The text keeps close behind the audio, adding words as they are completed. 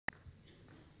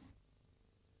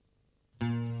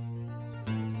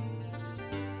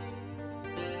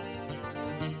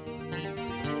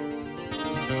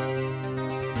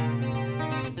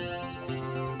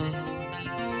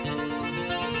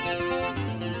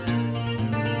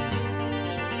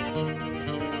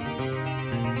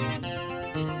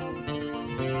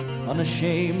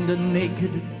unashamed and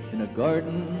naked in a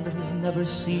garden that has never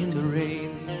seen the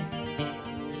rain.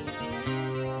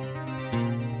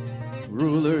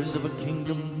 Rulers of a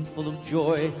kingdom full of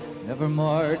joy, never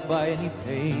marred by any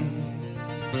pain.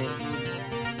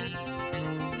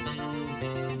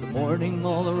 The morning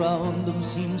all around them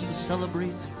seems to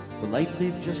celebrate the life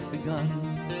they've just begun.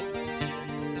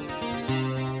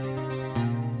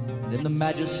 And in the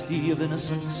majesty of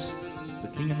innocence, the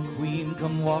king and queen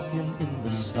come walking in the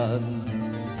sun.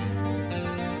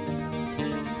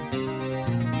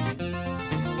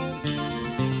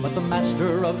 But the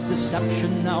master of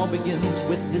deception now begins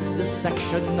with his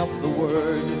dissection of the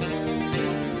word.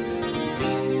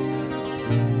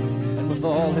 And with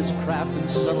all his craft and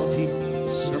subtlety,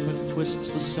 the serpent twists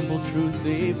the simple truth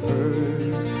they've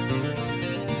heard.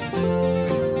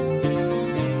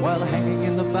 While hanging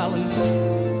in the balance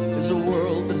is a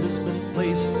world that has been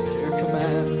placed at their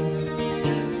command.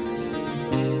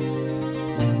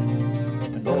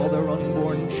 And all their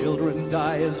unborn children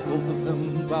die as both of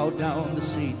them bow down to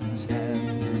Satan's hand.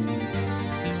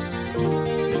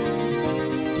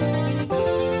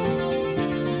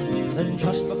 Then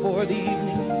just before the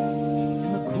evening,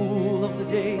 in the cool of the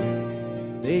day,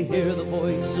 they hear the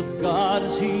voice of God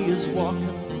as he is one.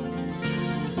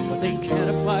 But they can't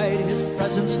abide his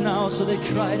presence now, so they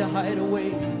try to hide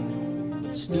away.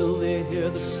 But still they hear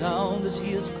the sound as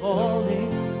he is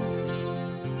calling,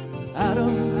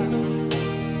 Adam,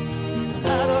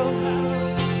 Adam,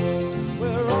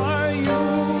 where are you?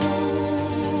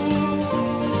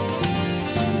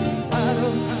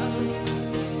 Adam,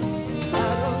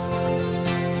 Adam,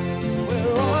 where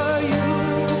are you?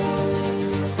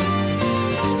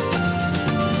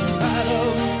 Adam,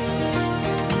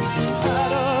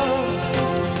 Adam,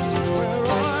 where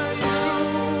are you?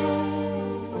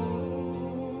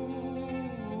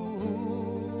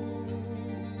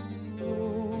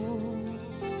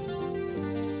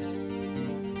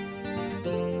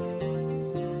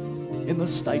 In the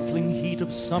stifling heat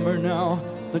of summer now,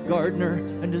 the gardener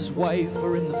and his wife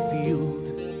are in the field.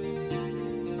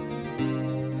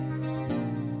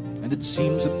 And it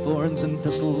seems that thorns and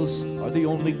thistles are the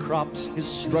only crops his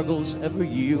struggles ever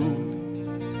yield.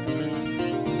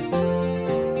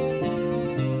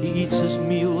 He eats his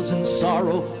meals in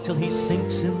sorrow till he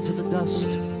sinks into the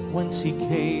dust whence he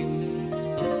came.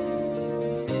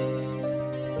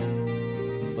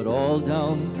 But all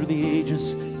down through the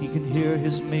ages, he can hear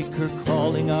his maker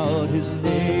calling out his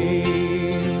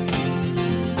name.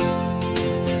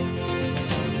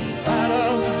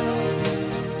 Adam,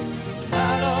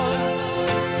 Adam,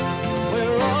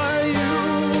 where are you?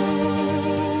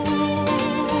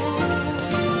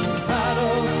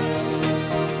 Adam,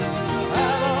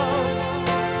 Adam,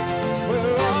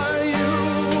 where are you?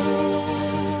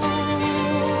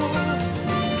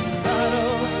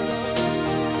 Adam,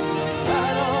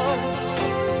 Adam,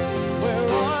 where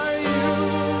are you?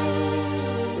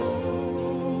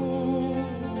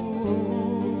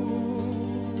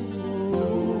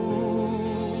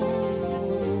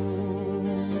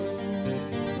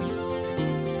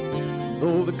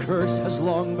 Though the curse has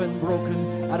long been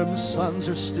broken, Adam's sons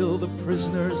are still the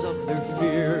prisoners of their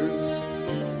fears,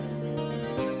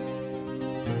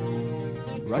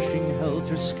 rushing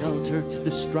helter-skelter to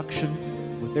destruction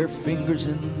with their fingers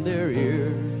in their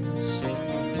ears.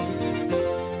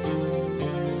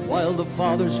 While the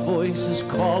Father's voice is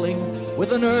calling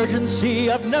with an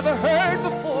urgency I've never heard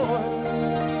before,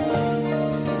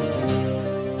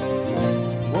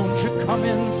 won't you come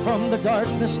in from the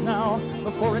darkness now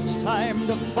before it's time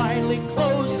to finally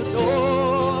close the door?